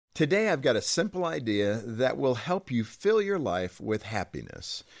Today, I've got a simple idea that will help you fill your life with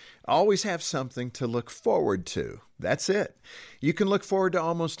happiness. Always have something to look forward to. That's it. You can look forward to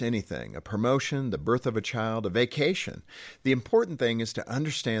almost anything, a promotion, the birth of a child, a vacation. The important thing is to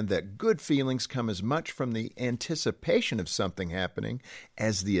understand that good feelings come as much from the anticipation of something happening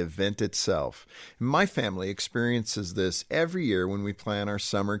as the event itself. My family experiences this every year when we plan our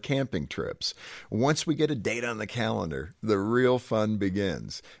summer camping trips. Once we get a date on the calendar, the real fun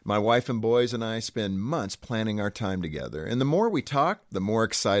begins. My wife and boys and I spend months planning our time together, and the more we talk, the more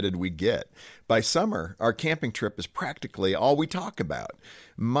excited we get. By summer, our camping trip is practically all we talk about.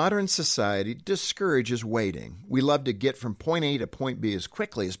 Modern society discourages waiting. We love to get from point A to point B as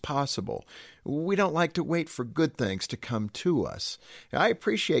quickly as possible. We don't like to wait for good things to come to us. I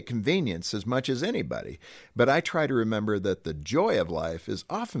appreciate convenience as much as anybody, but I try to remember that the joy of life is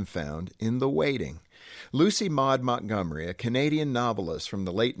often found in the waiting. Lucy Maud Montgomery, a Canadian novelist from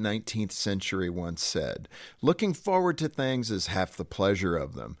the late 19th century, once said, "Looking forward to things is half the pleasure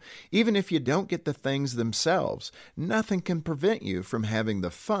of them. Even if you don't get the things themselves, nothing can prevent you from having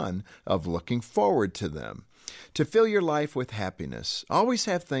the fun of looking forward to them." To fill your life with happiness, always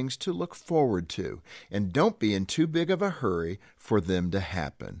have things to look forward to, and don't be in too big of a hurry for them to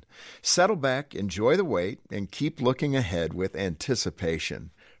happen. Settle back, enjoy the wait, and keep looking ahead with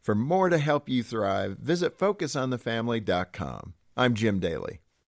anticipation. For more to help you thrive, visit FocusOnTheFamily.com. I'm Jim Daly.